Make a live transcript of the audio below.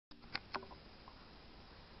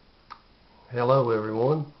Hello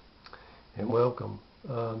everyone and welcome.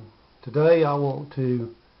 Today I want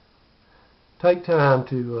to take time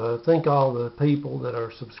to thank all the people that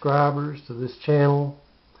are subscribers to this channel.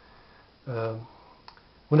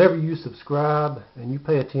 Whenever you subscribe and you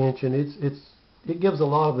pay attention, it gives a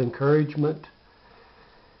lot of encouragement,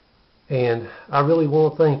 and I really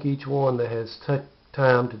want to thank each one that has took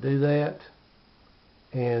time to do that,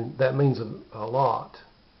 and that means a lot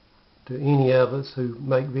to any of us who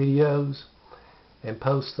make videos and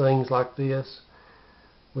post things like this.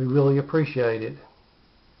 We really appreciate it,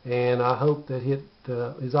 and I hope that it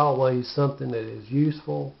is always something that is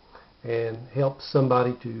useful and helps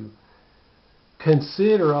somebody to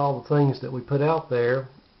consider all the things that we put out there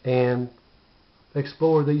and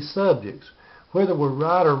explore these subjects. Whether we're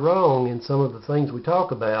right or wrong in some of the things we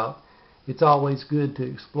talk about, it's always good to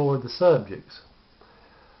explore the subjects.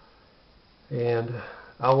 And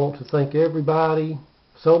I want to thank everybody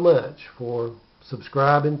so much for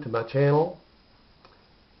subscribing to my channel,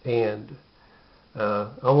 and I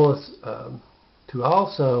want to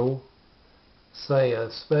also say a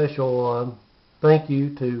special thank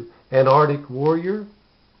you to Antarctic Warrior.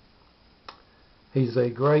 He's a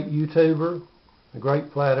great YouTuber, a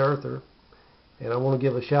great flat earther, and I want to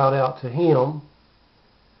give a shout out to him.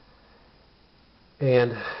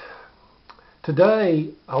 And today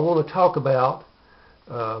I want to talk about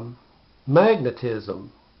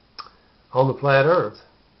magnetism on the flat earth.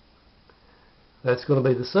 That's going to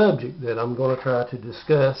be the subject that I'm going to try to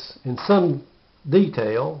discuss in some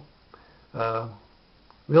detail.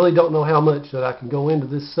 Really don't know how much that I can go into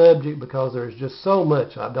this subject because there's just so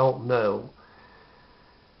much I don't know.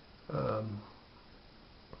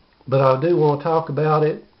 But I do want to talk about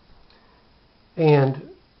it, and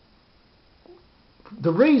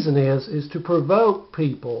the reason is to provoke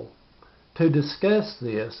people to discuss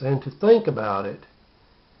this and to think about it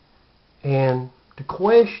and to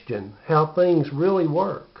question how things really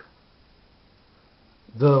work.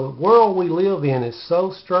 The world we live in is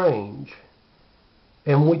so strange,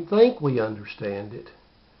 and we think we understand it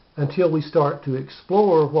until we start to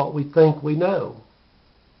explore what we think we know.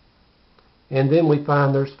 And then we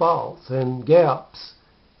find there's faults and gaps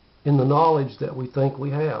in the knowledge that we think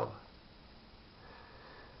we have.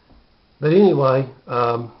 But anyway,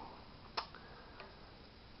 on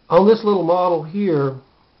this little model here,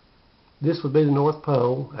 this would be the North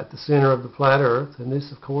Pole at the center of the flat Earth, and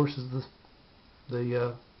this, of course, is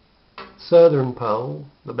the southern pole,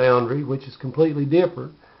 the boundary, which is completely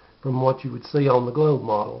different from what you would see on the globe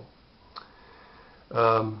model.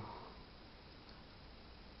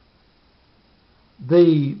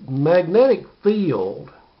 The magnetic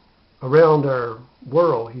field around our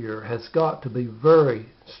world here has got to be very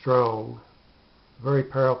strong, very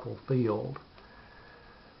powerful field.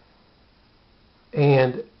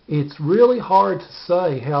 And it's really hard to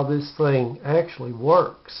say how this thing actually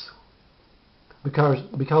works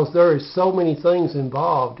because there is so many things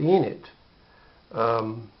involved in it.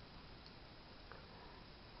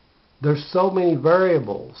 There's so many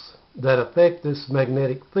variables that affect this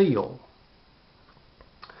magnetic field.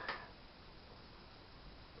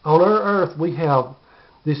 On our Earth, we have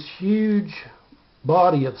this huge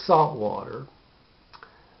body of salt water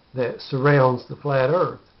that surrounds the flat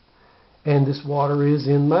Earth. And this water is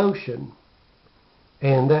in motion,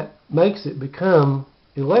 and that makes it become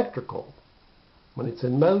electrical when it's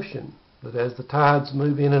in motion. But as the tides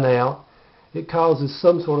move in and out, it causes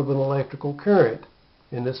some sort of an electrical current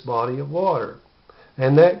in this body of water,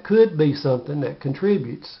 and that could be something that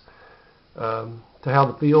contributes to how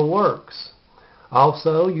the field works.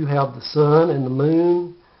 Also, you have the sun and the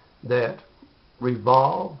moon that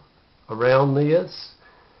revolve around this.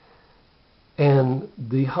 And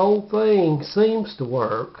the whole thing seems to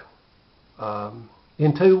work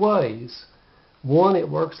in two ways. One, it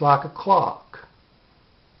works like a clock.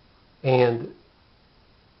 And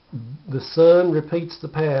the sun repeats the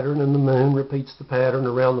pattern and the moon repeats the pattern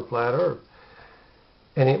around the flat Earth.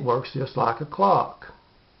 And it works just like a clock.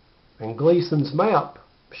 And Gleason's map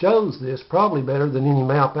shows this probably better than any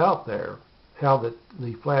map out there, how the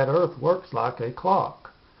flat Earth works like a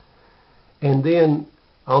clock. And then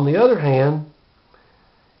on the other hand,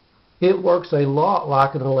 it works a lot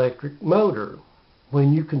like an electric motor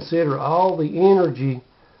when you consider all the energy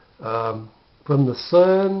from the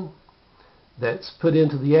sun that's put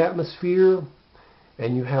into the atmosphere,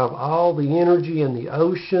 and you have all the energy in the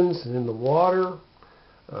oceans and in the water,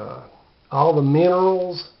 all the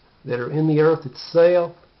minerals that are in the earth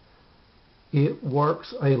itself. It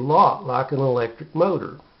works a lot like an electric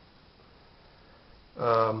motor.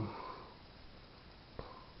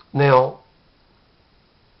 Now,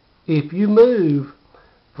 if you move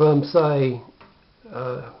from, say,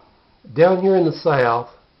 down here in the south,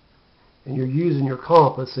 and you're using your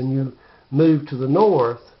compass, and you move to the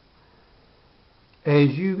north, as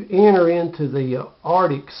you enter into the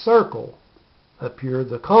Arctic Circle up here,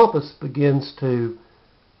 the compass begins to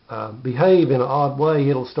behave in an odd way.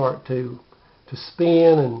 It'll start to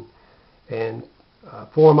spin and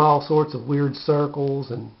form all sorts of weird circles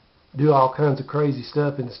and do all kinds of crazy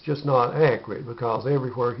stuff, and it's just not accurate because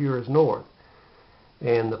everywhere here is north.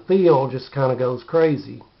 And the field just kind of goes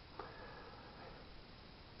crazy.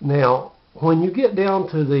 Now, when you get down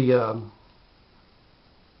to the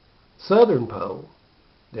southern pole,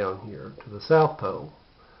 down here to the South Pole,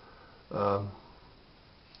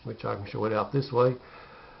 which I can show it out this way,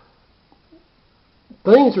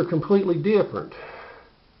 things are completely different.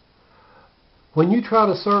 When you try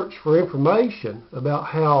to search for information about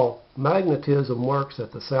how magnetism works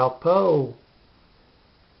at the South Pole,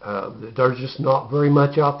 there's just not very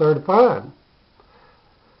much out there to find.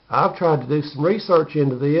 I've tried to do some research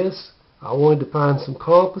into this. I wanted to find some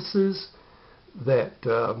compasses that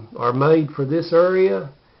are made for this area,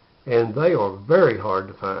 and they are very hard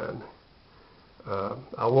to find.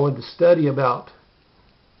 I wanted to study about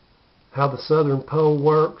how the southern pole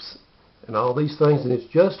works and all these things, and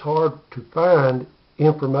it's just hard to find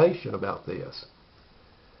information about this.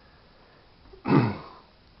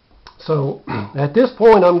 So at this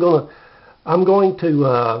point, I'm going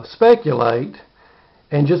to speculate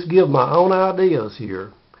and just give my own ideas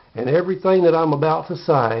here, and everything that I'm about to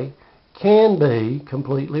say can be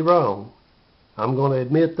completely wrong. I'm going to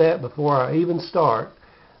admit that before I even start,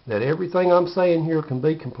 that everything I'm saying here can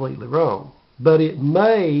be completely wrong, but it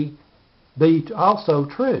may be also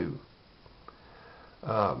true.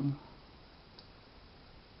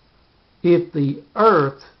 If the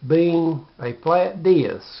Earth, being a flat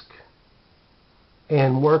disk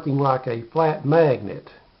and working like a flat magnet,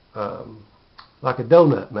 like a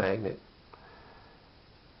donut magnet,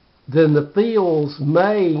 then the fields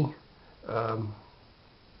may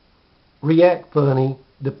react funny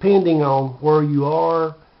depending on where you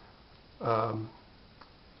are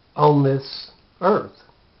on this Earth.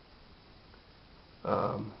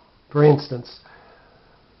 For instance,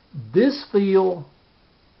 this field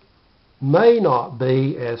may not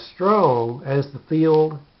be as strong as the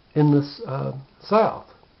field in the south.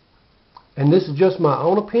 And this is just my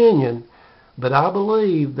own opinion, but I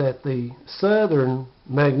believe that the southern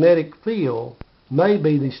magnetic field may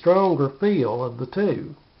be the stronger field of the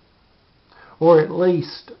two. Or at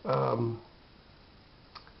least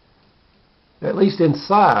in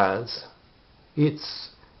size,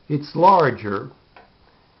 it's larger.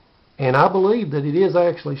 And I believe that it is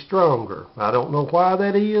actually stronger. I don't know why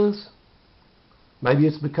that is. Maybe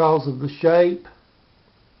it's because of the shape.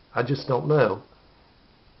 I just don't know.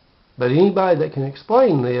 But anybody that can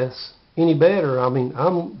explain this any better, I mean,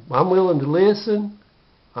 I'm willing to listen.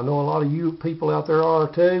 I know a lot of you people out there are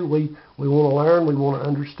too. We want to learn. We want to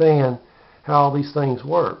understand how all these things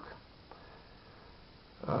work.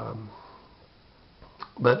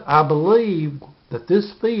 But I believe that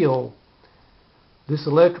this field, this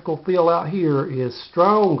electrical field out here, is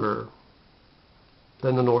stronger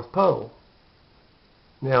than the North Pole.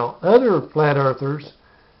 Now, other flat earthers,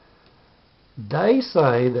 they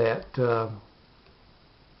say that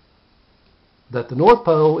that the North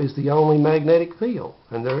Pole is the only magnetic field,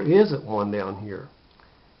 and there isn't one down here.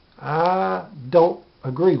 I don't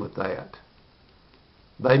agree with that.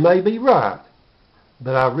 They may be right,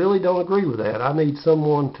 but I really don't agree with that. I need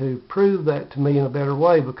someone to prove that to me in a better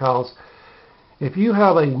way, because if you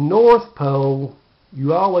have a North Pole,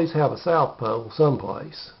 you always have a South Pole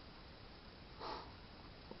someplace.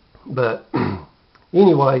 But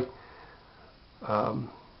anyway,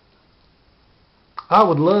 I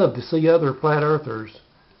would love to see other flat earthers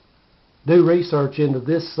do research into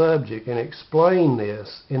this subject and explain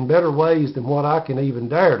this in better ways than what I can even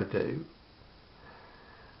dare to do.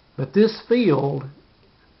 But this field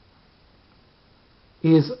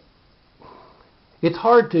is, it's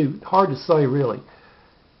hard to say really.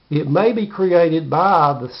 It may be created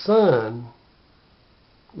by the sun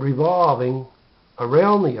revolving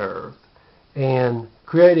around the Earth and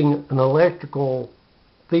creating an electrical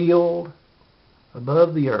field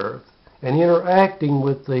above the Earth and interacting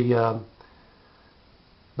with the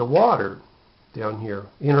water down here,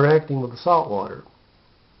 interacting with the salt water.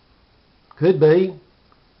 Could be,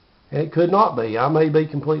 and it could not be. I may be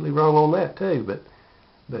completely wrong on that too,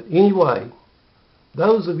 but anyway,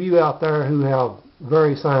 those of you out there who have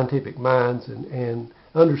very scientific minds and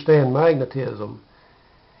understand magnetism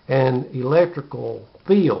and electrical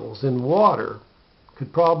fields in water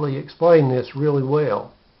could probably explain this really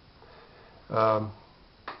well.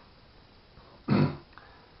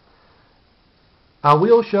 I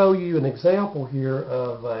will show you an example here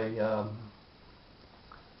of a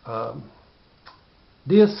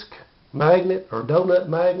disc magnet or donut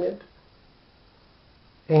magnet,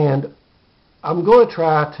 and I'm going to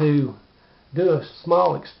try to do a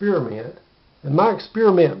small experiment, and my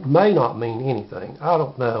experiment may not mean anything. I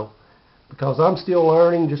don't know, because I'm still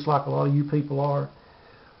learning just like a lot of you people are,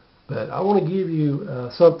 but I want to give you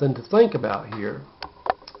something to think about here.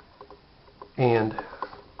 And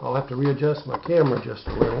I'll have to readjust my camera just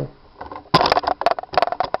a little.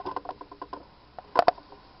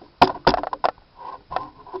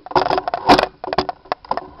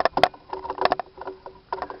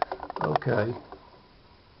 Okay.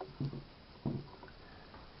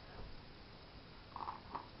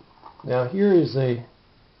 Now here is a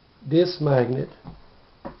disc magnet,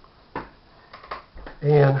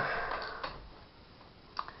 and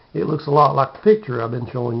it looks a lot like the picture I've been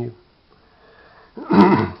showing you.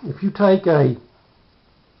 If you take a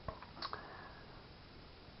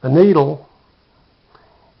needle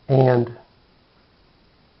and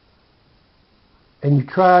you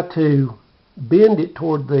try to bend it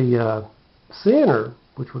toward the center,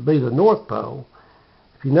 which would be the North Pole,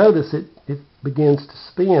 if you notice it begins to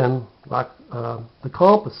spin like the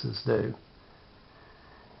compasses do.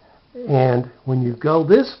 And when you go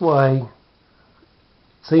this way,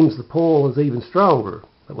 it seems the pull is even stronger.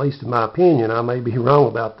 At least in my opinion. I may be wrong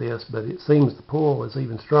about this, but it seems the pull is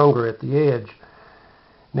even stronger at the edge.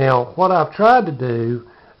 Now, what I've tried to do,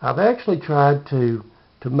 I've actually tried to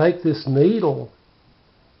make this needle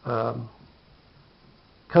come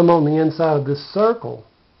on the inside of this circle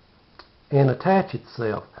and attach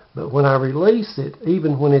itself. But when I release it,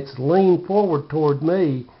 even when it's leaned forward toward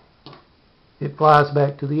me, it flies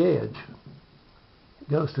back to the edge. It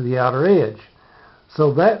goes to the outer edge.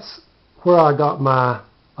 So that's where I got my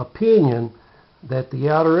opinion that the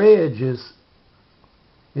outer edge is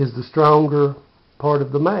the stronger part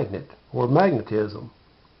of the magnet, or magnetism.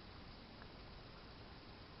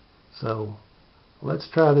 So let's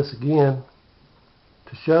try this again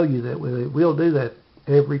to show you that we'll do that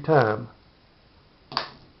every time.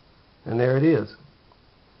 And there it is.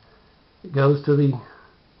 It goes to the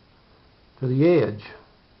edge.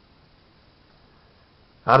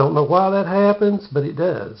 I don't know why that happens, but it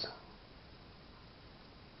does.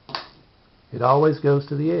 It always goes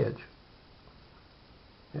to the edge.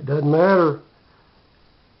 It doesn't matter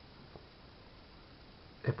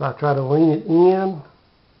if I try to lean it in,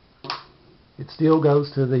 it still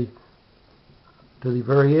goes to the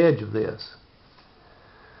very edge of this.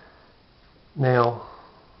 Now,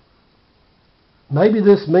 maybe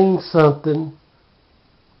this means something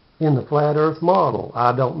in the flat earth model.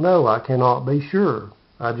 I don't know. I cannot be sure.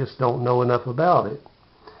 I just don't know enough about it.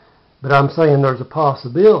 But I'm saying there's a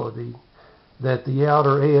possibility that the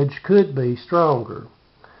outer edge could be stronger.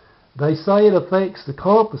 They say it affects the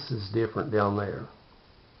compasses different down there.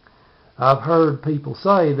 I've heard people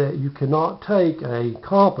say that you cannot take a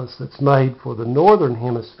compass that's made for the northern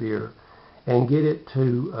hemisphere and get it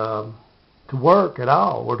to work at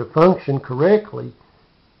all or to function correctly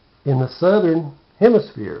in the southern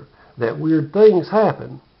hemisphere. That weird things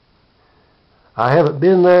happen. I haven't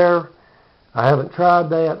been there. I haven't tried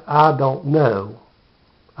that. I don't know.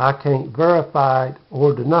 I can't verify it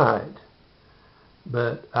or deny it.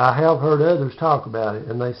 But I have heard others talk about it,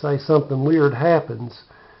 and they say something weird happens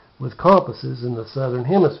with compasses in the southern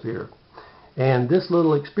hemisphere. And this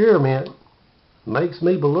little experiment makes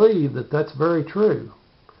me believe that that's very true.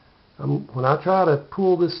 When I try to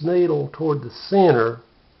pull this needle toward the center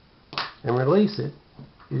and release it,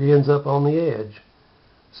 it ends up on the edge.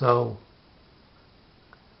 So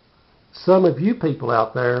some of you people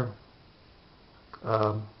out there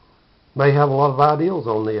may have a lot of ideas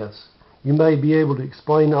on this. You may be able to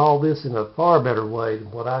explain all this in a far better way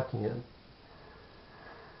than what I can.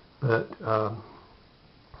 But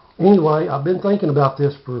anyway, I've been thinking about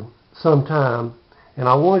this for some time, and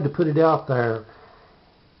I wanted to put it out there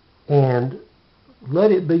and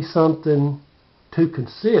let it be something to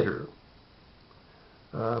consider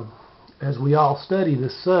as we all study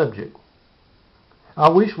this subject. I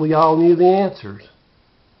wish we all knew the answers,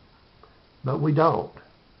 but we don't.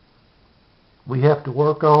 We have to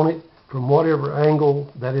work on it from whatever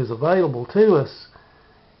angle that is available to us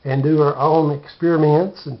and do our own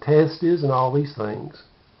experiments and tests and all these things.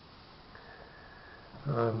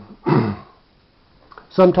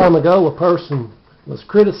 Some time ago, a person was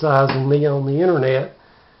criticizing me on the internet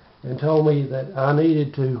and told me that I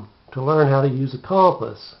needed to learn how to use a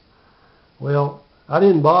compass. Well, I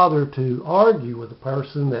didn't bother to argue with the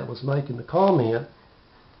person that was making the comment.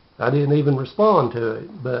 I didn't even respond to it.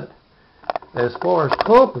 But as far as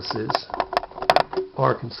compasses,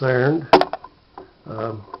 are concerned,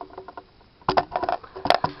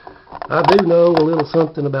 I do know a little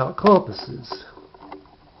something about compasses.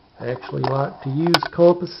 I actually like to use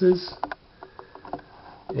compasses,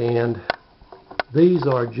 and these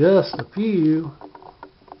are just a few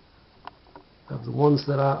of the ones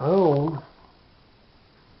that I own.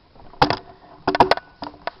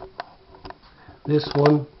 This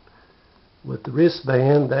one with the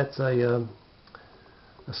wristband, that's a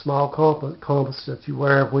small compass that you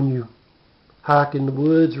wear when you hike in the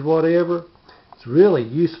woods or whatever. It's really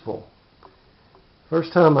useful.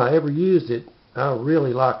 First time I ever used it, I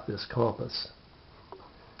really liked this compass.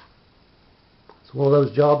 It's one of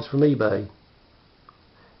those jobs from eBay.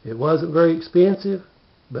 It wasn't very expensive,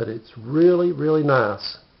 but it's really, really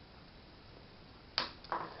nice.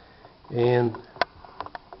 And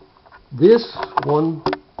this one,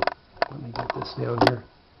 let me get this down here.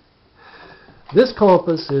 This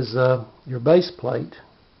compass is your base plate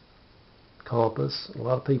compass. A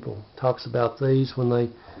lot of people talks about these when they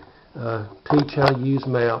teach how to use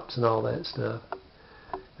maps and all that stuff.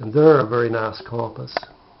 And they're a very nice compass.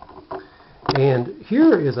 And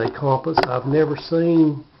here is a compass I've never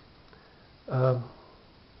seen on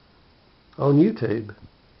YouTube.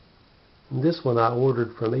 And this one I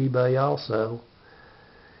ordered from eBay also.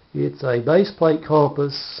 It's a base plate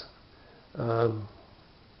compass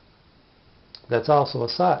that's also a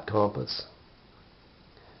sight compass.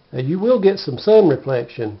 Now you will get some sun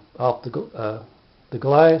reflection off the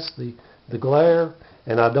glass, the glare,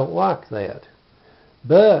 and I don't like that.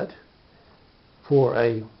 But for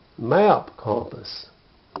a map compass,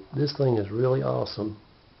 this thing is really awesome.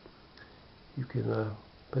 You can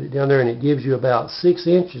put it down there and it gives you about 6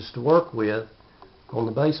 inches to work with on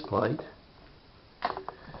the base plate.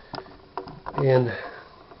 And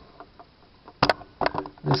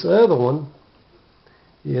this other one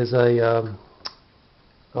is a,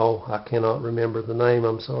 oh, I cannot remember the name,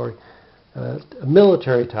 I'm sorry, a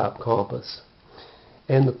military type compass.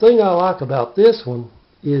 And the thing I like about this one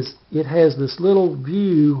is it has this little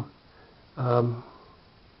viewfinder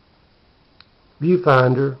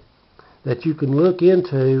that you can look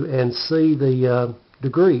into and see the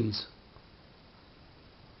degrees.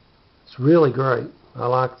 It's really great. I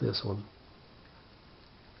like this one.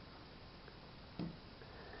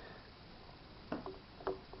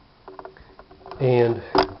 And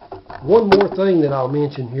one more thing that I'll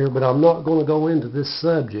mention here, but I'm not going to go into this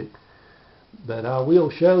subject, but I will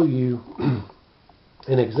show you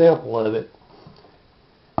an example of it.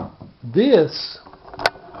 This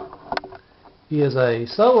is a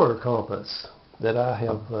solar compass that I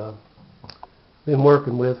have been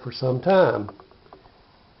working with for some time.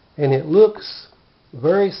 And it looks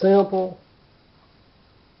very simple,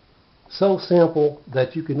 so simple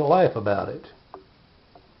that you can laugh about it.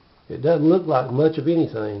 It doesn't look like much of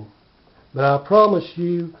anything, but I promise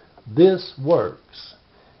you this works.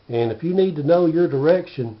 And if you need to know your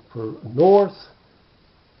direction for north,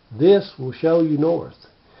 this will show you north.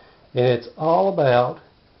 And it's all about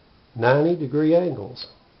 90-degree angles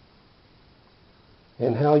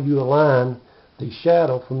and how you align the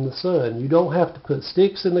shadow from the sun. You don't have to put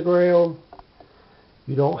sticks in the ground.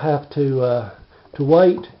 You don't have to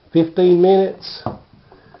wait 15 minutes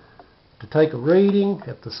to take a reading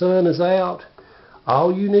if the sun is out.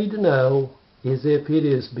 All you need to know is if it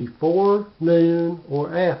is before noon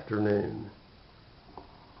or afternoon.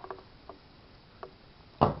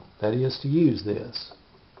 That is to use this.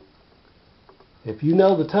 If you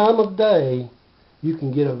know the time of day, you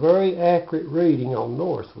can get a very accurate reading on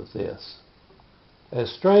north with this.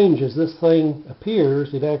 As strange as this thing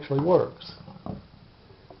appears, it actually works.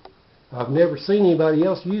 I've never seen anybody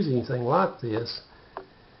else use anything like this.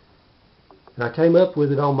 And I came up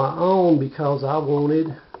with it on my own because I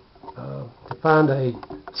wanted to find a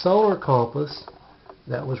solar compass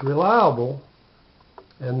that was reliable,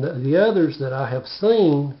 and the others that I have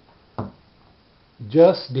seen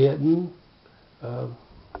just didn't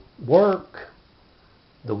work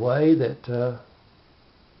the way that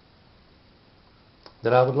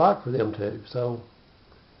I would like for them to. So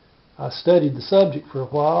I studied the subject for a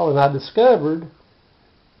while, and I discovered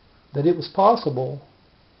that it was possible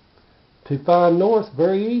to find north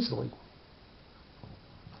very easily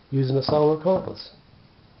using a solar compass.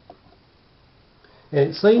 And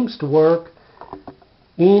it seems to work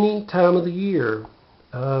any time of the year,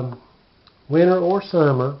 winter or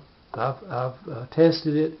summer. I've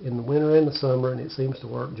tested it in the winter and the summer, and it seems to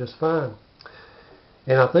work just fine.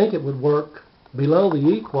 And I think it would work below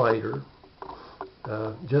the equator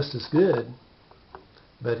just as good,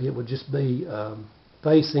 but it would just be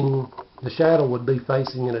facing, the shadow would be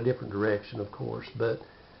facing in a different direction, of course, but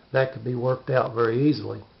that could be worked out very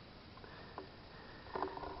easily.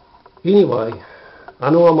 Anyway, I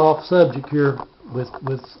know I'm off subject here with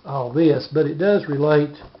all this, but it does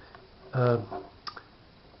relate a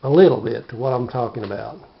little bit to what I'm talking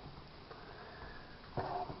about.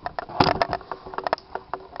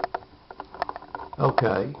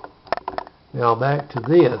 Okay, now back to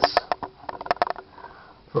this.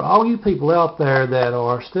 For all you people out there that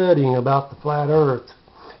are studying about the flat earth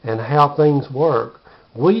and how things work,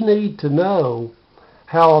 we need to know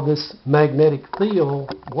how this magnetic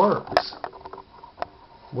field works.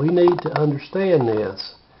 We need to understand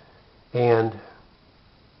this, and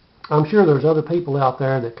I'm sure there's other people out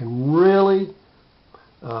there that can really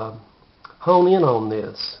hone in on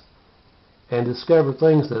this and discover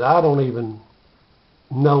things that I don't even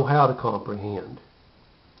know how to comprehend.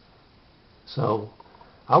 So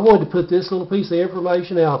I wanted to put this little piece of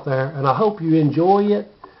information out there, and I hope you enjoy it.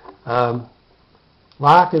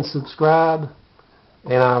 Like and subscribe,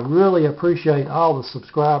 and I really appreciate all the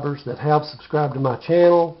subscribers that have subscribed to my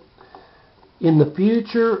channel. In the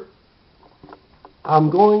future, I'm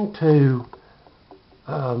going to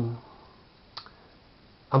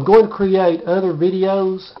create other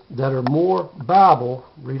videos that are more Bible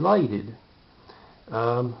related,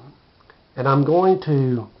 and I'm going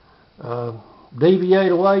to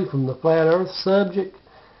deviate away from the flat earth subject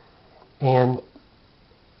and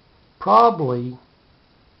probably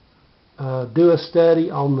do a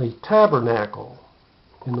study on the tabernacle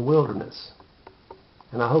in the wilderness.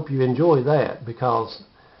 And I hope you enjoy that, because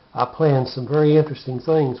I plan some very interesting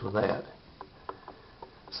things with that.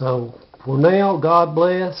 So for now, God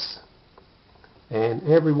bless, and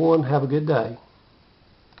everyone have a good day.